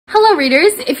Hello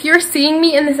readers, if you're seeing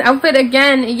me in this outfit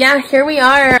again, yeah, here we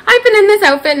are. I've been in this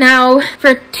outfit now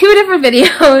for 2 different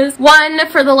videos. 1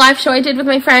 for the live show I did with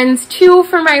my friends, 2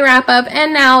 for my wrap up,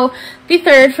 and now the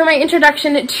 3rd for my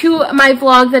introduction to my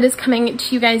vlog that is coming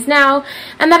to you guys now.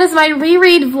 And that is my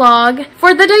reread vlog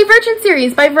for the Divergent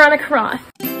series by Veronica Roth.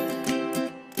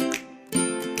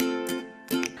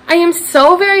 I am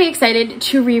so very excited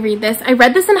to reread this. I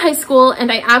read this in high school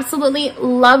and I absolutely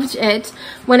loved it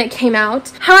when it came out.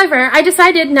 However, I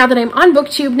decided now that I'm on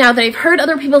BookTube, now that I've heard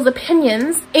other people's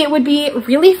opinions, it would be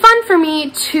really fun for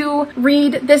me to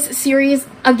read this series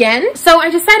again. So I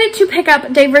decided to pick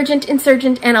up Divergent,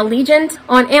 Insurgent, and Allegiant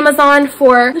on Amazon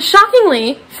for,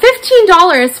 shockingly,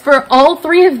 $15 for all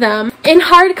 3 of them in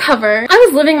hardcover. I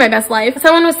was living my best life.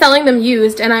 Someone was selling them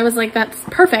used and I was like, that's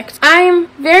perfect. I'm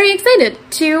very excited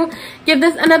to give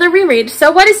this another reread.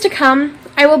 So what is to come?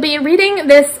 I will be reading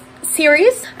this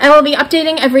series. I will be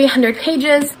updating every 100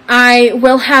 pages. I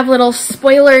will have little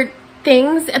spoiler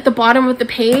things at the bottom of the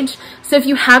page. So if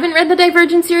you haven't read the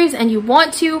Divergent series and you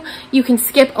want to, you can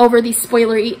skip over these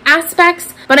spoilery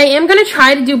aspects. But I am going to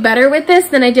try to do better with this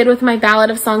than I did with my Ballad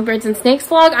of Songbirds and Snakes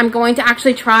vlog. I'm going to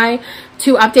actually try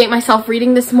to update myself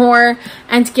reading this more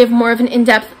and give more of an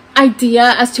in-depth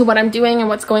idea as to what I'm doing and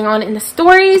what's going on in the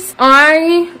stories.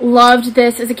 I loved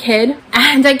this as a kid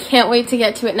and I can't wait to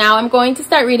get to it now. I'm going to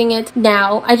start reading it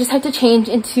now. I just have to change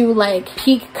into like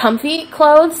peak comfy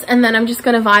clothes and then I'm just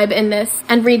gonna vibe in this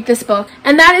and read this book.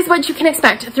 And that is what you can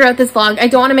expect throughout this vlog. I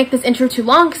don't want to make this intro too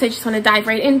long because I just want to dive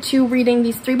right into reading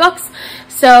these 3 books.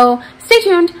 So stay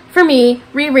tuned for me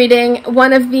rereading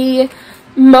one of the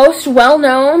most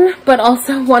well-known, but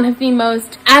also one of the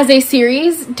most, as a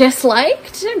series,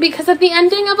 disliked because of the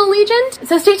ending of Allegiant.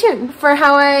 So stay tuned for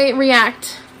how I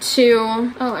react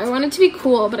to, oh, I want it to be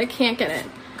cool, but I can't get it,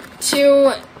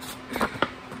 to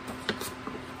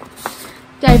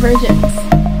Divergent.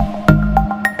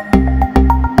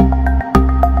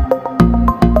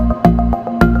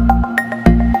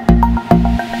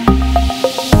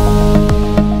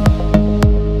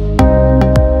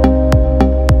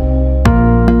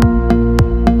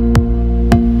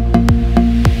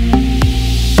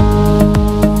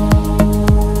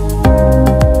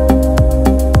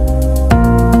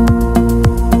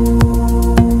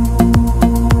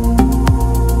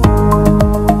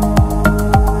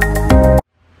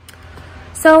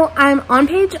 So I'm on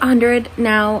page 100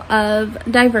 now of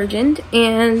Divergent,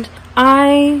 and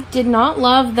I did not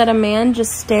love that a man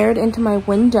just stared into my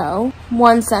window.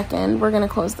 1 second, we're gonna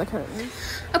close the curtain.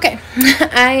 Okay,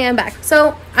 I am back.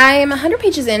 So I'm 100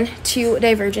 pages in to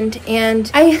Divergent, and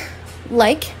I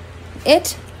like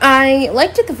it. I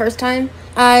liked it the first time.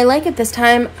 I like it this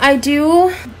time. I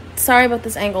do... Sorry about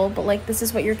this angle, but like this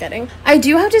is what you're getting. I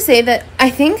do have to say that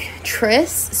I think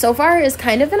Tris so far is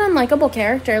kind of an unlikable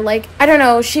character. Like, I don't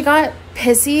know, she got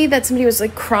pissy that somebody was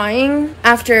like crying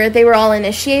after they were all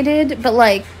initiated, but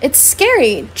like it's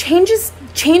scary. Change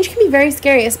can be very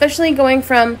scary, especially going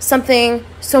from something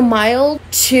so mild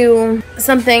to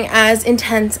something as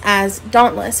intense as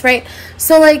Dauntless, right?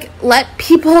 So like, let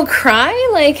people cry,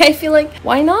 like I feel like,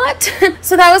 why not?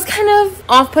 So that was kind of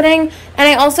off-putting. And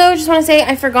I also just want to say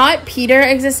I forgot Peter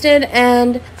existed,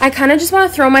 and I kind of just want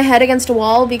to throw my head against a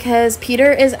wall because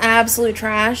Peter is absolute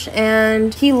trash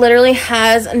and he literally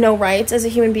has no rights as a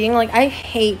human being. Like, I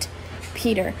hate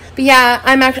Peter. But yeah,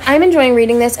 I'm enjoying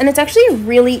reading this, and it's actually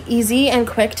really easy and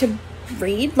quick to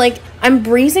read. Like, I'm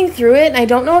breezing through it, and I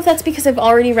don't know if that's because I've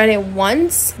already read it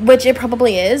once, which it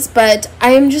probably is, but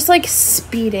I am just like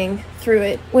speeding through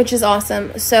it, which is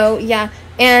awesome. So yeah,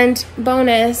 and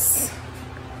bonus,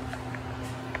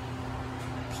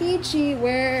 PG,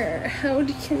 where? How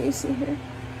can you see her?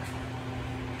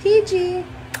 PG.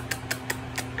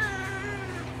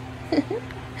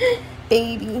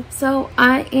 Baby. So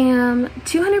I am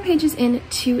 200 pages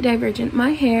into Divergent.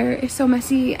 My hair is so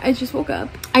messy. I just woke up.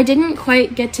 I didn't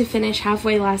quite get to finish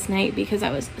halfway last night because I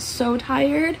was so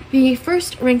tired. The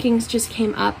first rankings just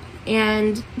came up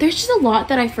and there's just a lot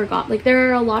that I forgot. Like, there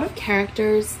are a lot of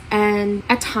characters, and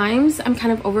at times I'm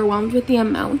kind of overwhelmed with the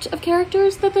amount of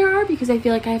characters that there are because I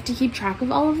feel like I have to keep track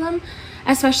of all of them,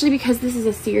 especially because this is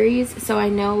a series, so I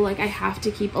know like I have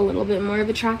to keep a little bit more of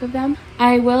a track of them.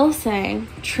 I will say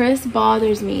Tris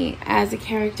bothers me as a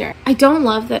character. I don't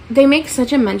love that they make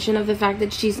such a mention of the fact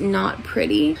that she's not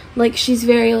pretty. Like, she's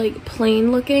very like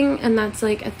plain looking, and that's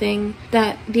like a thing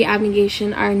that the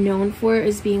Abnegation are known for,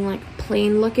 is being like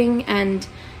plain looking, and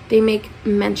they make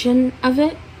mention of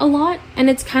it a lot, and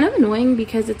it's kind of annoying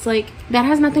because it's like that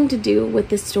has nothing to do with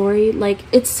the story. Like,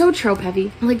 it's so trope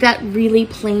heavy, like that really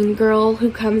plain girl who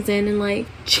comes in and like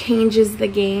changes the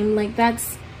game. Like,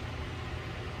 that's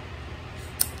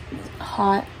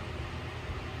hot.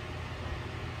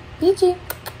 Peachy.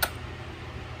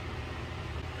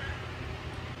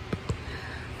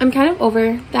 I'm kind of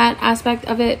over that aspect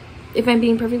of it, if I'm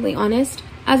being perfectly honest.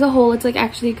 As a whole, it's like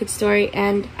actually a good story,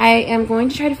 and I am going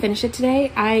to try to finish it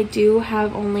today. I do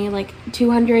have only like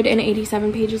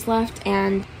 287 pages left,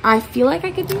 and I feel like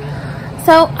I could do it.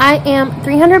 So I am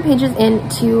 300 pages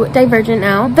into Divergent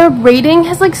now. The rating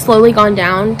has like slowly gone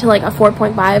down to like a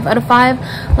 4.5 out of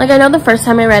 5. Like I know the first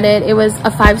time I read it, it was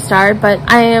a 5-star, but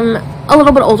I am a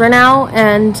little bit older now,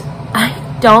 and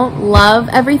I don't love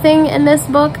everything in this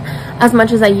book as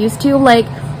much as I used to. Like,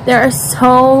 there are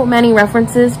so many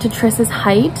references to Triss's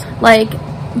height. Like,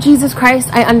 Jesus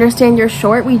Christ, I understand you're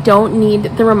short. We don't need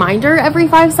the reminder every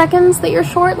 5 seconds that you're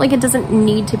short. Like, it doesn't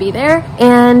need to be there.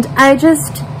 And I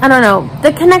don't know.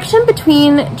 The connection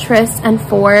between Triss and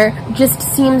Four just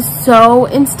seems so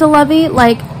insta-lovey.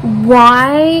 Like,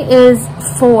 why is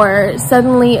Four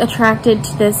suddenly attracted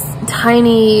to this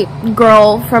tiny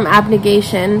girl from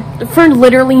Abnegation for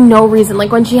literally no reason?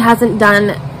 Like, when she hasn't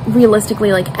done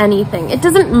realistically like anything. It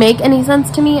doesn't make any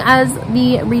sense to me as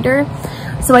the reader,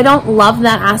 so I don't love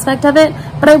that aspect of it.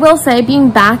 But I will say being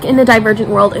back in the Divergent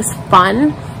world is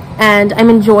fun, and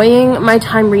I'm enjoying my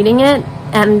time reading it,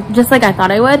 and just like I thought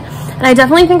I would. And I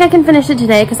definitely think I can finish it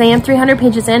today because I am 300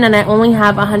 pages in and I only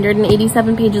have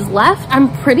 187 pages left.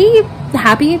 I'm pretty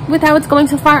happy with how it's going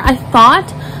so far. I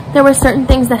thought there were certain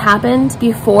things that happened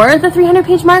before the 300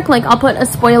 page mark. Like, I'll put a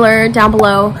spoiler down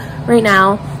below right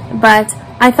now, but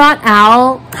I thought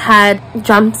Al had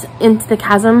jumped into the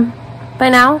chasm by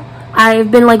now. I've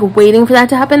been like waiting for that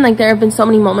to happen. Like, there have been so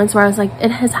many moments where I was like,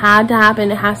 it has had to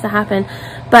happen, it has to happen.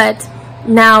 But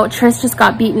now Triss just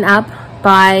got beaten up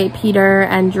by Peter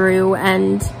and Drew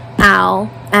and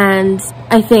Al, and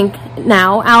I think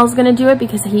now Al's gonna do it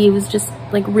because he was just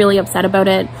like really upset about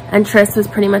it, and Triss was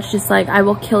pretty much just like, I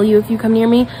will kill you if you come near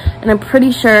me. And I'm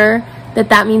pretty sure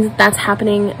that means that's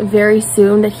happening very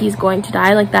soon, that he's going to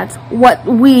die. Like, that's what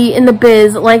we in the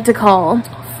biz like to call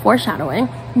foreshadowing.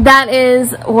 That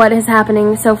is what is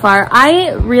happening so far.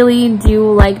 I really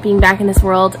do like being back in this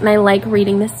world, and I like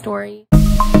reading this story.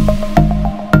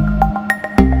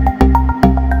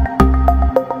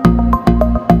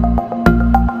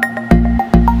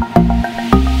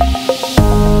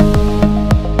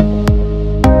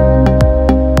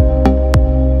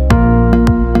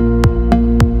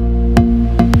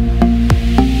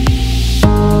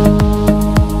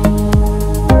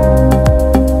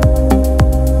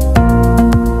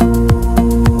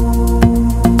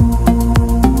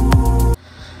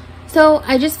 So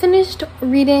I just finished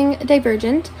reading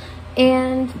Divergent,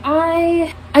 and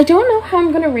I don't know how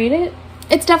I'm gonna rate it.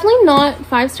 It's definitely not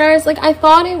 5 stars. Like, I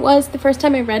thought it was the first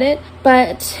time I read it,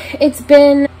 but it's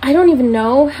been, I don't even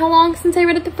know how long since I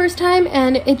read it the first time,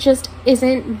 and it just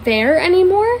isn't there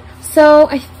anymore. So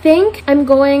I think I'm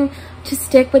going to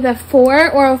stick with a 4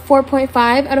 or a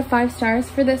 4.5 out of 5 stars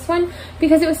for this one,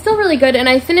 because it was still really good, and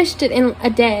I finished it in a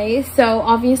day, so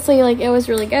obviously like it was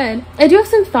really good. I do have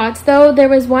some thoughts though. There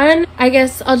was one, I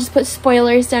guess I'll just put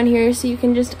spoilers down here so you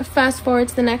can just fast forward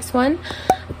to the next one,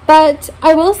 but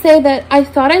I will say that I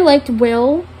thought I liked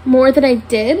Will more than I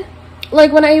did.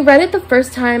 Like, when I read it the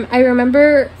first time, I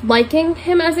remember liking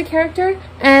him as a character,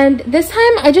 and this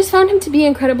time I just found him to be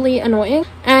incredibly annoying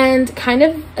and kind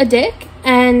of a dick.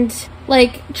 And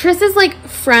like, Triss's like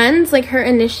friends, like her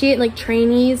initiate, like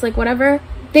trainees, like whatever,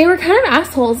 they were kind of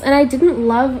assholes, and I didn't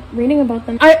love reading about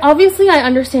them. I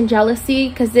understand jealousy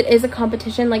because it is a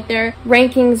competition. Like, their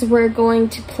rankings were going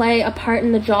to play a part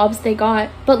in the jobs they got,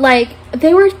 but like,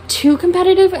 they were too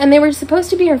competitive, and they were supposed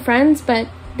to be her friends, but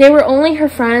they were only her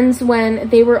friends when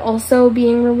they were also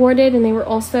being rewarded and they were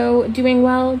also doing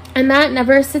well, and that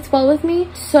never sits well with me.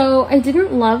 So I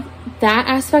didn't love that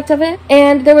aspect of it.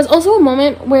 And there was also a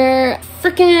moment where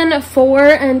freaking Four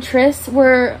and Triss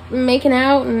were making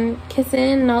out and kissing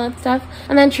and all that stuff,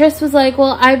 and then Triss was like,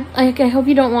 well, I hope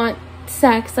you don't want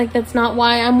sex, like that's not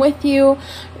why I'm with you,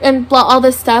 and blah, all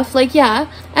this stuff. Like, yeah.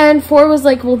 And Four was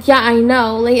like, well, yeah, I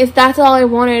know, like if that's all I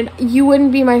wanted, you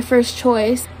wouldn't be my first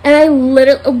choice. And I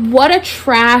literally, what a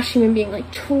trash human being,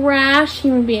 like trash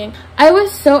human being. I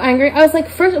was so angry. I was like,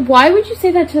 first, why would you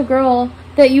say that to a girl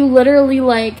that you literally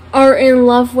like are in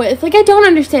love with? Like, I don't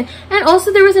understand. And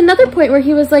also there was another point where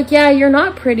he was like, yeah, you're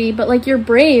not pretty, but like you're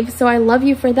brave, so I love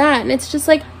you for that. And it's just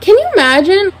like, can you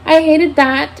imagine? I hated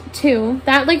that too.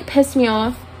 That like pissed me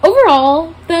off.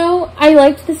 Overall though, I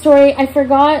liked the story. I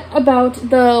forgot about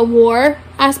the war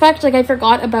aspect. Like, I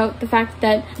forgot about the fact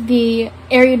that the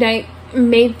erudite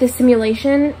made the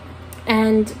simulation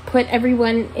and put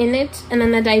everyone in it, and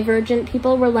then the Divergent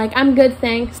people were like, I'm good,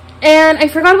 thanks. And I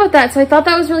forgot about that, so I thought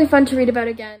that was really fun to read about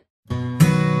again.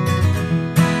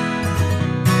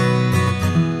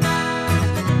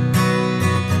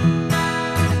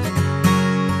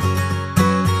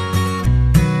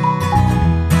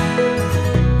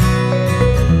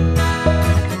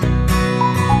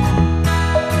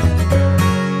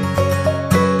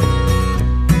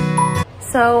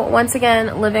 So once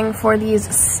again, living for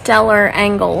these stellar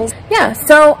angles. Yeah,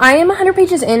 so I am 100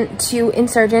 pages into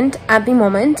Insurgent at the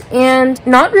moment, and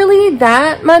not really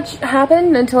that much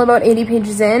happened until about 80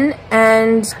 pages in,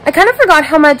 and I kind of forgot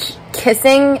how much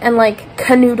kissing and like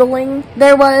canoodling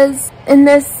there was in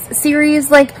this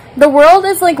series. Like, the world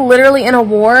is like literally in a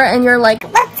war, and you're like,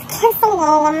 let's kiss a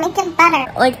little and make it better.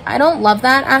 Like, I don't love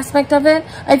that aspect of it.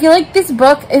 I feel like this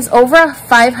book is over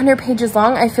 500 pages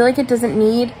long. I feel like it doesn't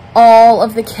need all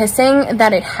of the kissing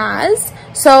that it has.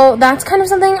 So that's kind of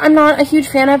something I'm not a huge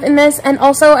fan of in this. And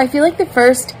also, I feel like the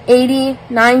first 80,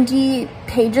 90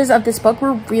 pages of this book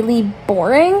were really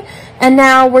boring. And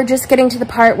now we're just getting to the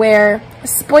part where,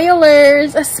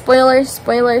 spoilers,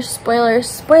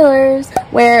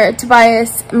 where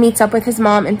Tobias meets up with his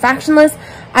mom in Factionless.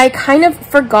 I kind of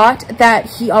forgot that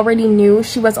he already knew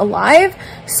she was alive.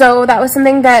 So that was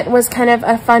something that was kind of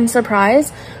a fun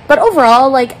surprise. But overall,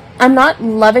 like, I'm not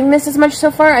loving this as much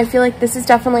so far. I feel like this is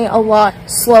definitely a lot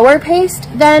slower paced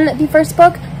than the first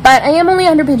book, but I am only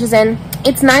 100 pages in.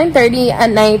 It's 9:30 at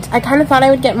night. I kind of thought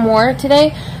I would get more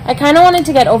today. I kind of wanted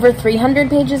to get over 300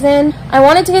 pages in. I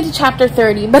wanted to get to chapter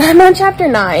 30, but I'm on chapter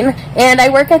 9, and I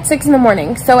work at 6 in the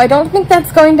morning, so I don't think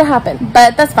that's going to happen,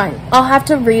 but that's fine. I'll have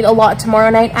to read a lot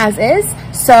tomorrow night as is,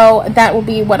 so that will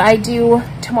be what I do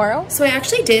tomorrow. So I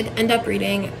actually did end up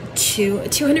reading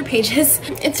 200 pages.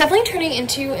 It's definitely turning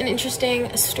into an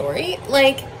interesting story.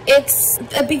 Like,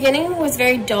 the beginning was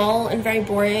very dull and very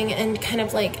boring and kind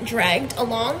of like dragged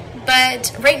along,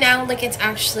 but right now, like, it's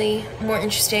actually more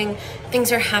interesting.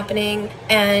 Things are happening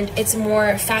and it's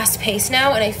more fast-paced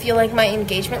now, and I feel like my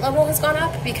engagement level has gone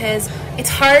up because it's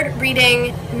hard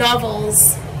reading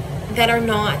novels that are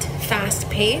not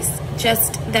fast-paced.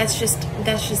 That's just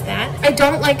that. I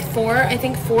don't like 4. I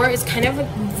think 4 is kind of a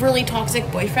really toxic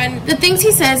boyfriend. The things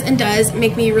he says and does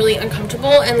make me really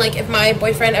uncomfortable, and like, if my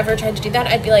boyfriend ever tried to do that,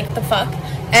 I'd be like, the fuck?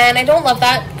 And I don't love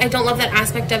that. I don't love that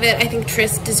aspect of it. I think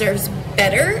Tris deserves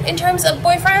better in terms of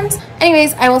boyfriends.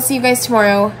 Anyways, I will see you guys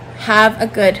tomorrow. Have a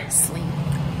good sleep.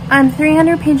 I'm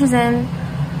 300 pages in.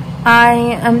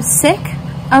 I am sick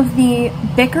of the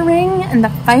bickering and the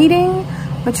fighting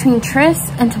between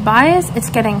Tris and Tobias. It's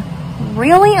getting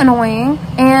really annoying,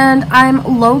 and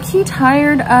I'm low-key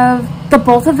tired of the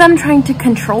both of them trying to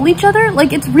control each other.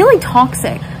 Like, it's really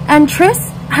toxic, and Tris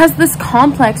has this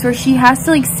complex where she has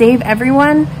to like save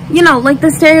everyone, you know, like the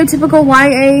stereotypical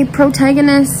YA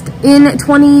protagonist in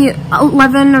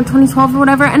 2011 or 2012 or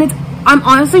whatever. And I'm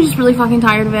honestly just really fucking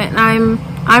tired of it, and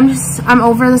I'm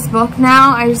over this book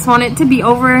now. I just want it to be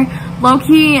over.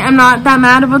 Low-key, I'm not that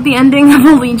mad about the ending of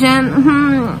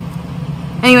Allegiant.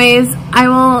 Anyways, I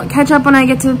will catch up when I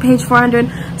get to page 400.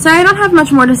 Sorry, I don't have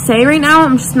much more to say right now.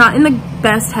 I'm just not in the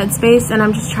best headspace, and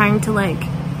I'm just trying to like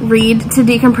read to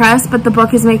decompress, but the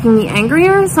book is making me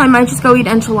angrier, so I might just go eat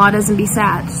enchiladas and be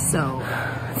sad. So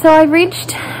I've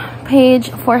reached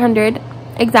page 400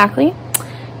 exactly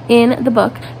in the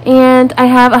book, and I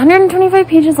have 125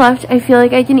 pages left. I feel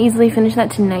like I can easily finish that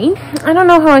tonight. I don't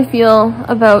know how I feel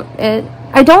about it.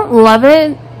 I don't love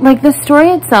it. Like, the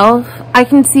story itself, I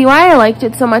can see why I liked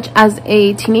it so much as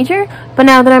a teenager, but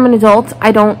now that I'm an adult,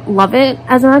 I don't love it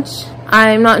as much.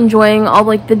 I'm not enjoying all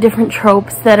like the different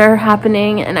tropes that are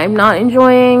happening, and I'm not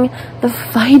enjoying the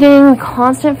fighting, the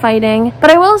constant fighting.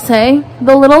 But I will say,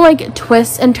 the little like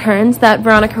twists and turns that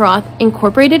Veronica Roth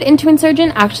incorporated into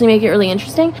Insurgent actually make it really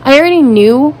interesting. I already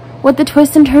knew what the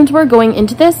twists and turns were going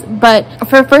into this, but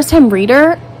for a first-time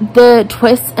reader, the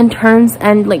twists and turns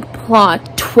and like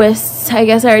plot twists, I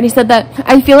guess I already said that,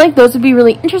 I feel like those would be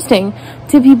really interesting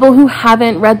to people who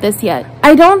haven't read this yet.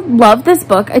 I don't love this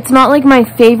book. It's not like my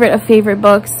favorite of favorite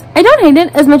books. I don't hate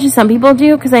it as much as some people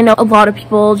do, because I know a lot of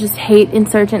people just hate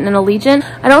Insurgent and Allegiant.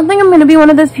 I don't think I'm going to be one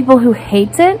of those people who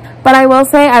hates it, but I will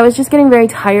say I was just getting very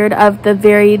tired of the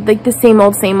the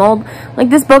same old. Like,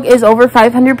 this book is over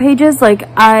 500 pages. Like,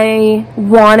 I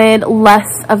wanted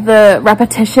less of the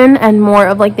repetition and more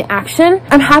of like the action.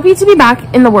 I'm happy to be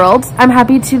back in the world. I'm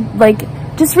happy to like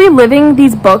just reliving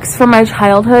these books from my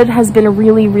childhood has been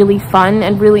really, really fun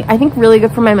and really, I think, really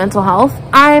good for my mental health.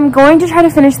 I'm going to try to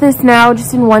finish this now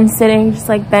just in one sitting, just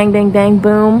like bang, bang, bang,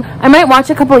 boom. I might watch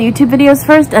a couple YouTube videos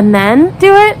first and then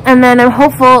do it, and then I'm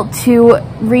hopeful to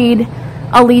read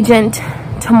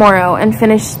Allegiant tomorrow and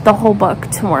finish the whole book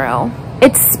tomorrow.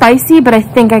 It's spicy, but I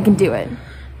think I can do it.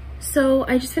 So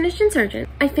I just finished Insurgent.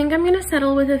 I think I'm gonna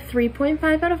settle with a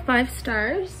 3.5 out of 5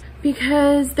 stars,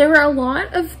 because there were a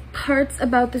lot of parts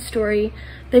about the story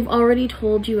they've already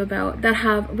told you about that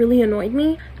have really annoyed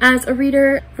me. As a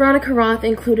reader, Veronica Roth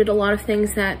included a lot of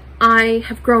things that I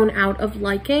have grown out of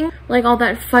liking. Like all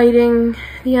that fighting,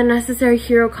 the unnecessary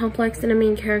hero complex in a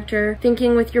main character,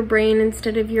 thinking with your brain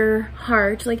instead of your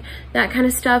heart, like that kind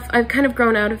of stuff. I've kind of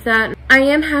grown out of that. I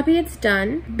am happy it's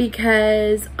done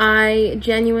because I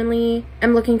genuinely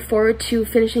am looking forward to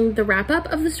finishing the wrap up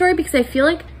of the story, because I feel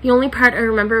like the only part I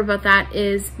remember about that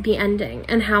is the ending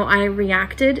and how I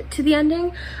reacted to the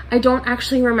ending. I don't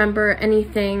actually remember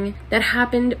anything that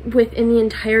happened within the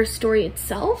entire story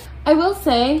itself. I will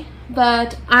say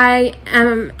that I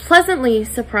am pleasantly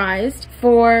surprised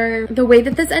for the way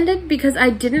that this ended, because I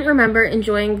didn't remember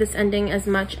enjoying this ending as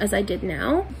much as I did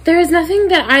now. There is nothing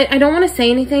that I don't want to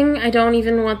say anything. I don't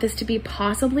even want this to be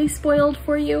possibly spoiled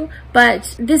for you,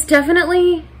 but this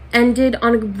definitely ended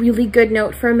on a really good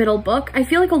note for a middle book. I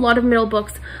feel like a lot of middle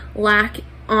books lack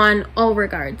on all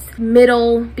regards.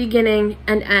 Middle, beginning,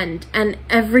 and end. And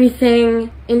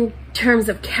everything in terms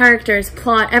of characters,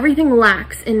 plot, everything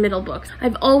lacks in middle books.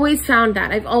 I've always found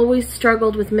that. I've always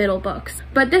struggled with middle books.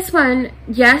 But this one,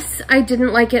 yes, I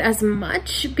didn't like it as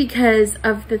much because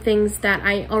of the things that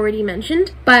I already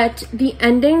mentioned, but the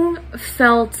ending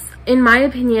felt, in my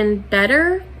opinion,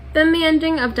 better than the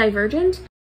ending of Divergent.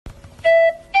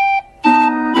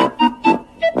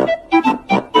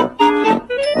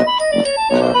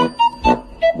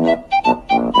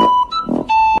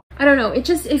 I don't know,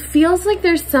 it feels like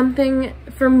there's something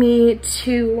for me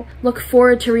to look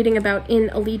forward to reading about in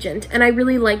Allegiant, and I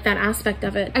really like that aspect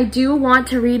of it. I do want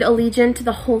to read Allegiant,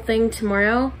 the whole thing,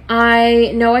 tomorrow.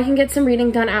 I know I can get some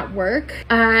reading done at work.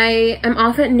 I am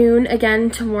off at noon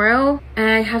again tomorrow.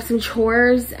 I have some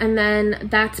chores, and then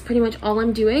that's pretty much all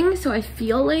I'm doing, so I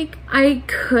feel like I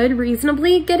could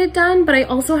reasonably get it done, but I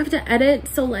also have to edit,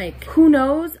 so like, who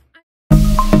knows?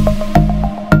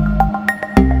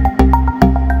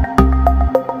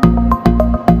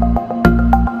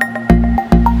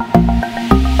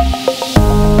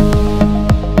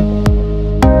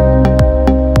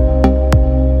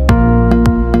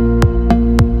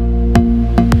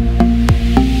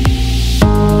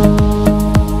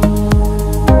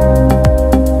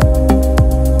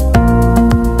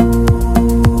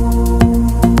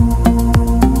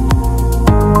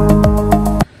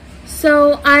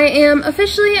 I am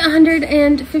officially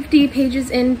 150 pages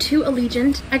into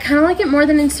Allegiant. I kind of like it more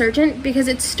than Insurgent because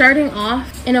it's starting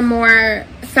off in a more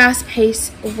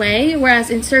fast-paced way, whereas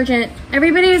Insurgent,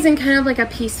 everybody was in kind of like a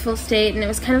peaceful state and it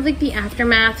was kind of like the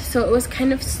aftermath, so it was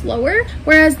kind of slower,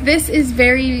 whereas this is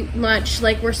very much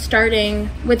like we're starting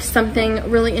with something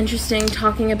really interesting,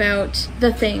 talking about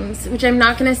the things, which I'm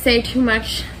not going to say too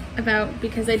much about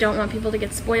because I don't want people to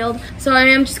get spoiled. So I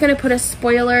am just going to put a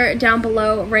spoiler down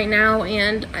below right now,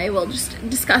 and I will just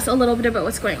discuss a little bit about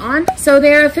what's going on. So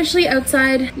they are officially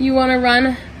outside. You want to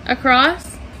run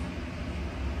across?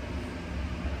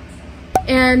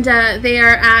 And they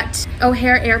are at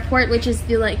O'Hare Airport, which is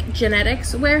the like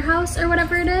genetics warehouse or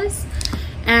whatever it is.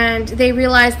 And they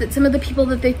realized that some of the people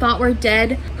that they thought were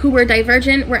dead, who were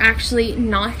divergent, were actually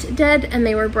not dead, and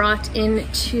they were brought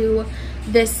into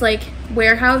this like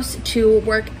warehouse to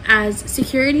work as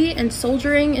security and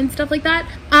soldiering and stuff like that.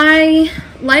 I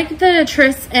like the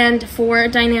Triss and Four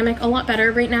dynamic a lot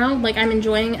better right now. Like, I'm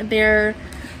enjoying their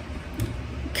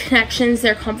connections,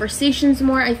 their conversations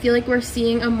more. I feel like we're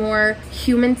seeing a more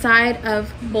human side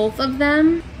of both of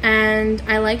them, and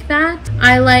I like that.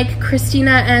 I like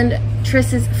Christina and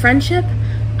Triss's friendship.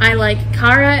 I like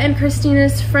Kara and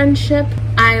Christina's friendship.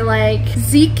 I like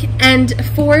Zeke and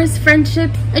Four's friendship.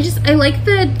 I like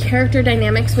the character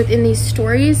dynamics within these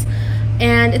stories,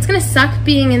 and it's gonna suck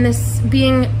being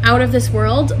out of this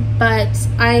world, but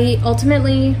I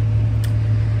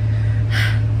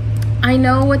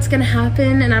know what's gonna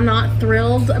happen and I'm not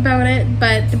thrilled about it,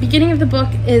 but the beginning of the book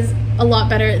is a lot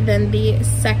better than the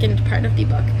second part of the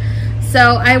book.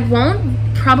 So I won't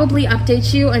probably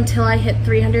update you until I hit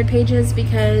 300 pages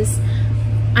because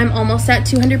I'm almost at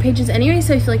 200 pages anyway,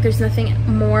 so I feel like there's nothing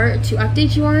more to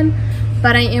update you on.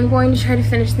 But I am going to try to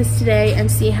finish this today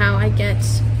and see how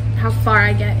far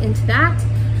I get into that.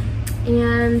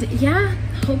 And yeah,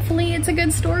 hopefully it's a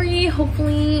good story.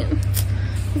 Hopefully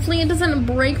it doesn't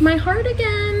break my heart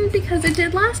again, because it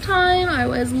did last time. I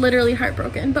was literally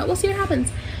heartbroken, but we'll see what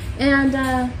happens.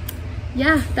 And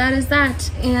yeah, that is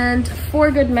that. And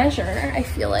for good measure, I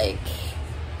feel like,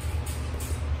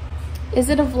 is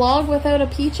it a vlog without a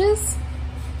Peaches?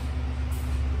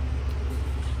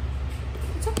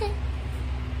 It's okay.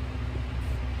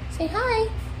 Say hi.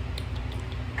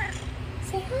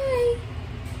 Say hi.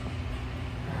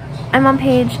 I'm on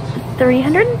page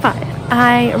 305.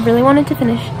 I really wanted to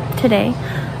finish today.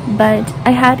 but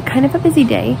I had kind of a busy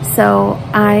day, so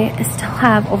I still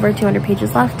have over 200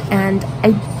 pages left, and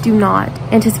I do not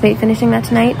anticipate finishing that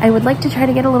tonight. I would like to try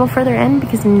to get a little further in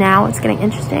because now it's getting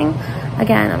interesting.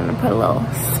 Again, I'm gonna put a little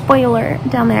spoiler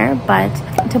down there, but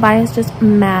Tobias just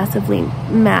massively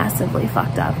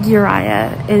fucked up.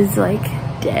 Uriah is like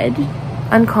dead,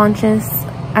 unconscious.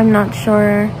 I'm not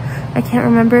sure. I can't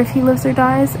remember if he lives or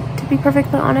dies, to be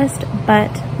perfectly honest,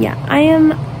 but yeah, I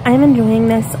am enjoying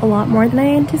this a lot more than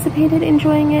I anticipated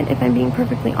enjoying it, if I'm being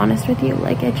perfectly honest with you.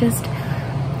 Like,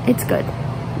 it's good.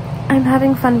 I'm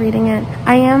having fun reading it.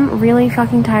 I am really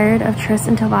fucking tired of Tris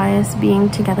and Tobias being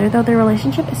together, though. Their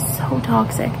relationship is so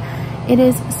toxic. It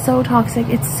is so toxic.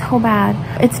 It's so bad.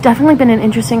 It's definitely been an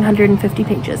interesting 150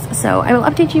 pages. So I will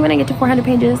update you when I get to 400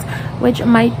 pages, which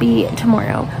might be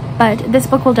tomorrow. But this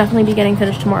book will definitely be getting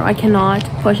finished tomorrow. I cannot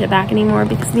push it back anymore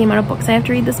because of the amount of books I have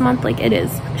to read this month. Like, it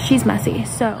is. She's messy.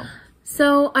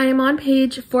 So I am on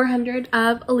page 400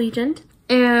 of Allegiant,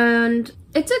 and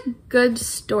it's a good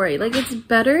story. Like, it's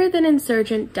better than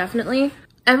Insurgent, definitely.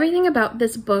 Everything about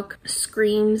this book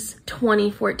screams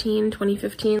 2014,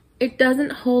 2015. It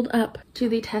doesn't hold up to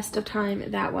the test of time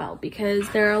that well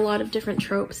because there are a lot of different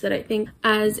tropes that I think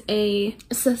as a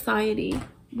society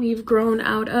we've grown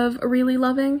out of really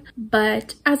loving.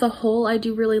 But as a whole, I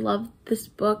do really love this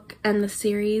book and the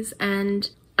series, and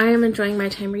I am enjoying my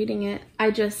time reading it.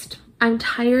 I'm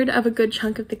tired of a good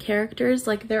chunk of the characters.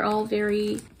 Like, they're all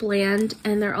very bland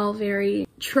and they're all very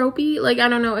tropey. Like, I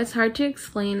don't know, it's hard to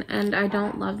explain, and I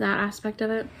don't love that aspect of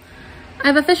it.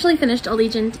 I've officially finished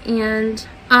Allegiant, and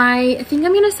I think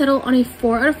I'm gonna settle on a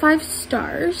 4 out of 5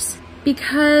 stars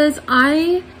because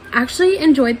I actually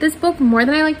enjoyed this book more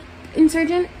than I liked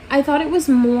Insurgent. I thought it was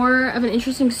more of an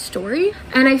interesting story,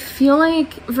 and I feel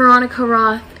like Veronica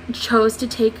Roth chose to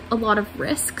take a lot of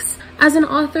risks. As an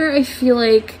author, I feel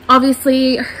like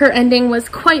obviously her ending was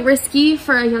quite risky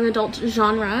for a young adult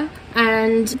genre,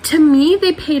 and to me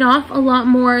they paid off a lot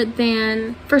more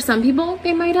than for some people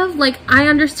they might have. Like, I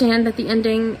understand that the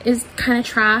ending is kind of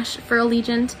trash for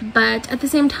Allegiant, but at the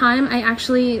same time I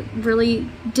actually really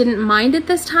didn't mind it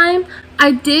this time.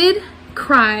 I did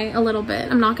cry a little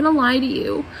bit, I'm not gonna lie to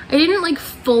you. I didn't like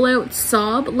full out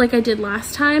sob like I did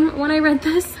last time when I read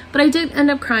this, but I did end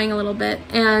up crying a little bit.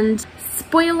 And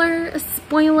spoiler,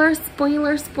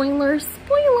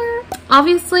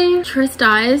 obviously Tris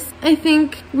dies. I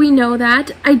think we know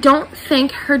that. I don't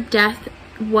think her death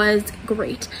was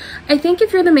great. I think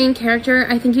if you're the main character,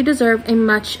 I think you deserve a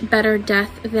much better death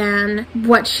than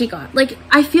what she got. Like,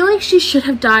 I feel like she should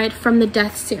have died from the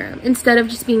death serum instead of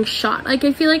just being shot. Like,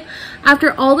 I feel like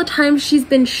after all the times she's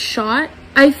been shot,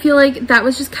 I feel like that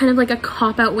was just kind of like a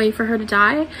cop-out way for her to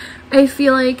die. I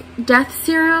feel like death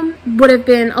serum would have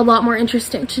been a lot more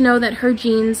interesting to know that her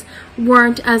genes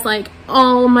weren't as like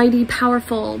almighty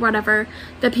powerful, whatever,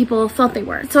 that people thought they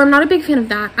were. So I'm not a big fan of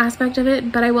that aspect of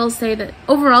it, but I will say that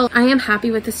overall I am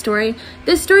happy with the story.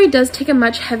 This story does take a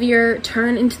much heavier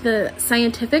turn into the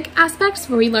scientific aspects,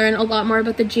 where we learn a lot more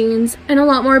about the genes and a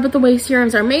lot more about the way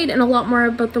serums are made and a lot more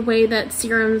about the way that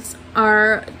serums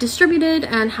are distributed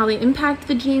and how they impact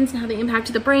the genes and how they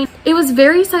impact the brain. It was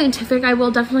very scientific. I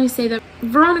will definitely say that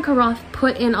Veronica Roth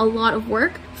put in a lot of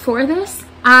work for this.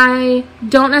 I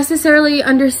don't necessarily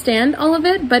understand all of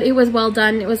it, but it was well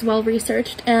done, it was well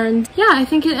researched, and yeah, I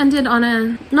think it ended on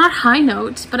a not high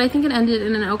note, but I think it ended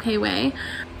in an okay way.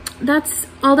 That's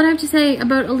all that I have to say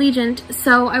about Allegiant,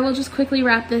 so I will just quickly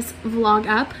wrap this vlog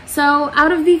up. So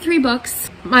out of the 3 books,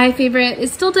 my favorite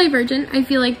is still Divergent. I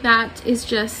feel like that is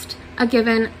just a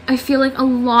given. I feel like a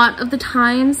lot of the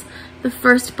times the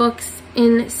first books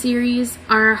in series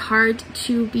are hard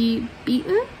to be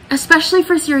beaten, especially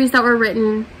for series that were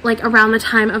written like around the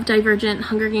time of Divergent,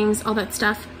 Hunger Games, all that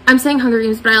stuff. I'm saying Hunger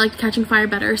Games, but I liked Catching Fire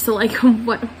better, so like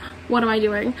what am I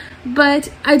doing?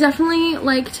 But I definitely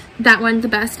liked that one the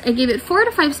best. I gave it 4 out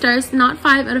of 5 stars, not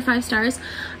 5 out of 5 stars.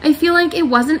 I feel like it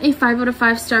wasn't a 5 out of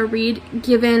 5 star read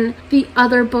given the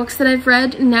other books that I've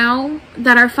read now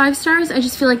that are 5 stars. I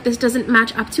just feel like this doesn't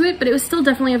match up to it, but it was still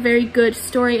definitely a very good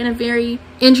story and a very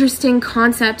interesting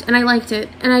concept, and I liked it,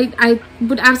 and I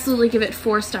would absolutely give it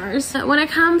 4 stars. When it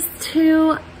comes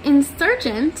to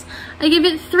Insurgent, I give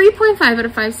it 3.5 out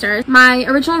of 5 stars. My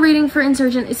original rating for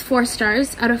Insurgent is 4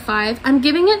 stars out of 5. I'm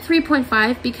giving it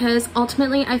 3.5 because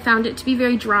ultimately I found it to be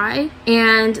very dry,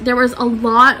 and there was a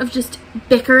lot of just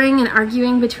bickering and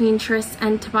arguing between Tris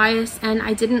and Tobias, and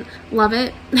I didn't love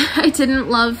it. I didn't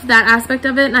love that aspect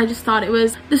of it, and I just thought it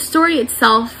was, the story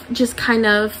itself just kind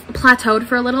of plateaued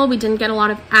for a little. We didn't get a lot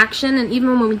lot of action, and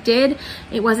even when we did,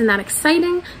 it wasn't that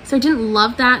exciting, so I didn't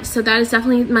love that. So that is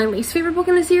definitely my least favorite book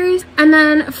in the series. And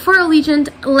then for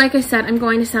Allegiant, like I said, I'm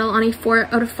going to settle on a 4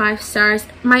 out of 5 stars.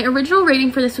 My original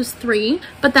rating for this was 3,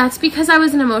 but that's because I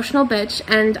was an emotional bitch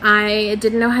and I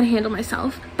didn't know how to handle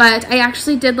myself. But I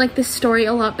actually did like this story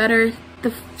a lot better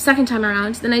the second time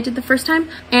around than I did the first time,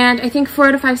 and I think 4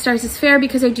 out of 5 stars is fair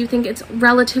because I do think it's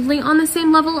relatively on the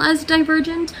same level as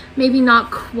Divergent. Maybe not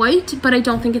quite, but I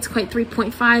don't think it's quite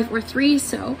 3.5 or 3,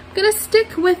 so I'm gonna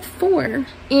stick with 4.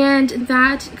 And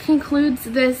that concludes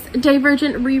this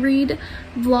Divergent reread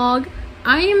vlog.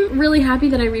 I am really happy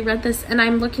that I reread this, and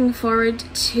I'm looking forward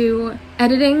to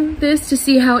editing this to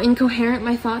see how incoherent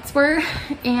my thoughts were.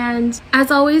 And as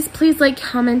always, please like,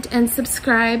 comment, and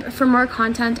subscribe for more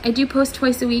content. I do post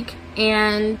twice a week,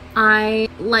 and I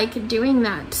like doing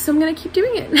that, so I'm gonna keep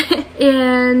doing it.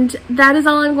 And that is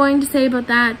all I'm going to say about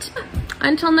that.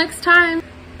 Until next time,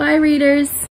 bye readers.